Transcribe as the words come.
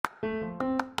You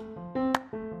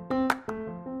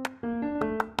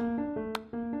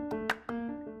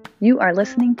are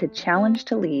listening to Challenge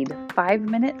to Lead,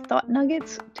 5-minute thought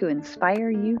nuggets to inspire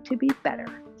you to be better.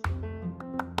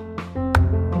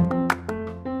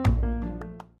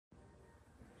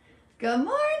 Good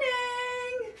morning!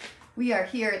 We are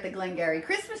here at the Glengarry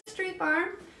Christmas Tree Farm,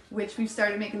 which we've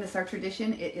started making this our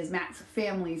tradition. It is Matt's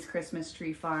family's Christmas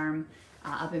tree farm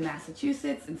up in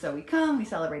Massachusetts. And so we come, we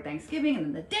celebrate Thanksgiving, and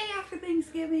then the day after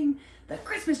Thanksgiving, the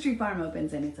Christmas tree farm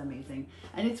opens, and it's amazing.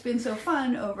 And it's been so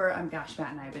fun over, Matt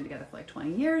and I have been together for like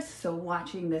 20 years. So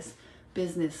watching this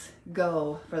business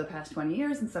go for the past 20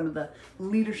 years and some of the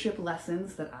leadership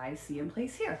lessons that I see in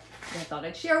place here, that I thought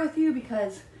I'd share with you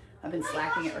because I've been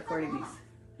slacking at recording these.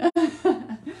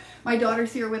 My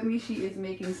daughter's here with me. She is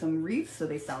making some wreaths. So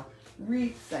they sell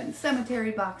wreaths and cemetery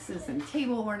boxes and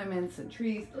table ornaments and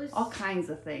trees, all kinds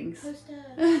of things.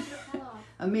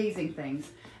 Amazing things.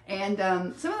 And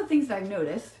some of the things that I've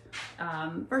noticed,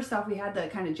 first off, we had the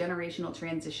kind of generational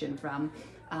transition from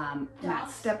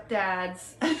Matt's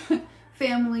stepdad's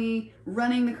family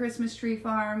running the Christmas tree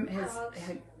farm, his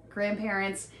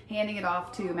grandparents handing it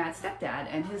off to Matt's stepdad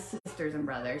and his sisters and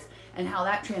brothers, and how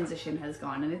that transition has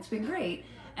gone. And it's been great.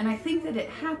 And I think that it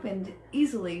happened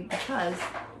easily because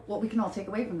what we can all take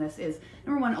away from this is,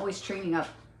 number one, always training up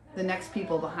the next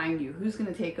people behind you. Who's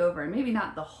going to take over? And maybe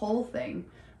not the whole thing,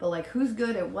 but like who's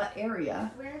good at what area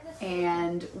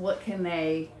and what can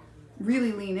they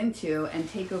really lean into and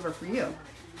take over for you.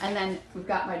 And then we've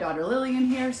got my daughter Lillian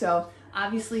here. So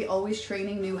obviously always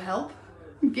training new help,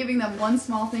 giving them one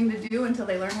small thing to do until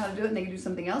they learn how to do it and they can do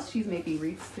something else. She's making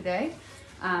wreaths today.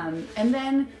 And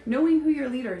then knowing who your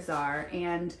leaders are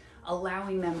and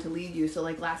allowing them to lead you. So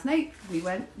like last night we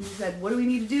said, what do we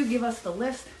need to do? Give us the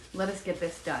list. Let us get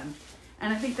this done.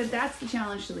 And I think that that's the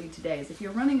challenge to lead today is if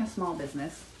you're running a small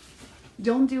business,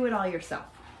 don't do it all yourself.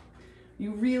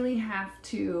 You really have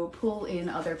to pull in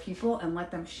other people and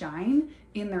let them shine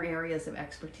in their areas of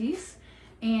expertise.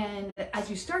 And as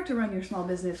you start to run your small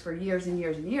business for years and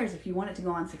years and years, if you want it to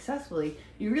go on successfully,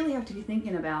 you really have to be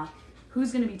thinking about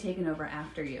who's going to be taking over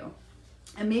after you.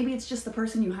 And maybe it's just the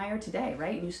person you hire today,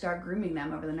 right? And you start grooming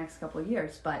them over the next couple of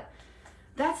years. But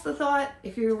that's the thought.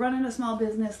 If you're running a small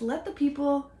business, let the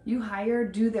people you hire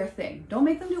do their thing. Don't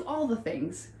make them do all the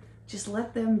things. Just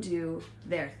let them do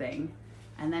their thing.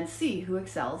 And then see who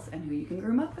excels and who you can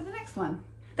groom up for the next one.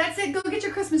 That's it. Go get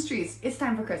your Christmas trees. It's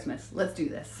time for Christmas. Let's do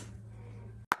this.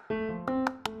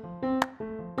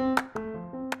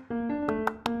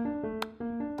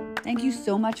 Thank you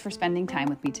so much for spending time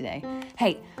with me today.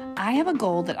 Hey, I have a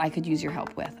goal that I could use your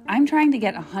help with. I'm trying to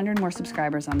get 100 more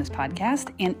subscribers on this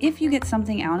podcast. And if you get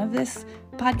something out of this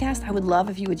podcast, I would love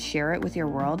if you would share it with your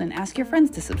world and ask your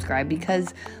friends to subscribe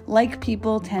because like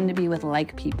people tend to be with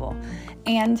like people.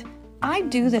 And I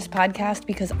do this podcast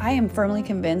because I am firmly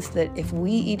convinced that if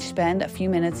we each spend a few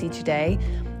minutes each day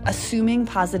assuming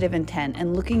positive intent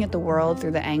and looking at the world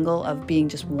through the angle of being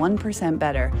just 1%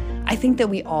 better, I think that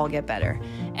we all get better.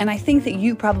 And I think that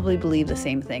you probably believe the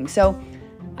same thing. So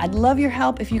I'd love your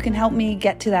help. If you can help me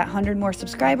get to that 100 more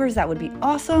subscribers, that would be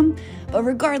awesome. But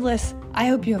regardless, I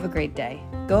hope you have a great day.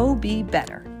 Go be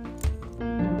better.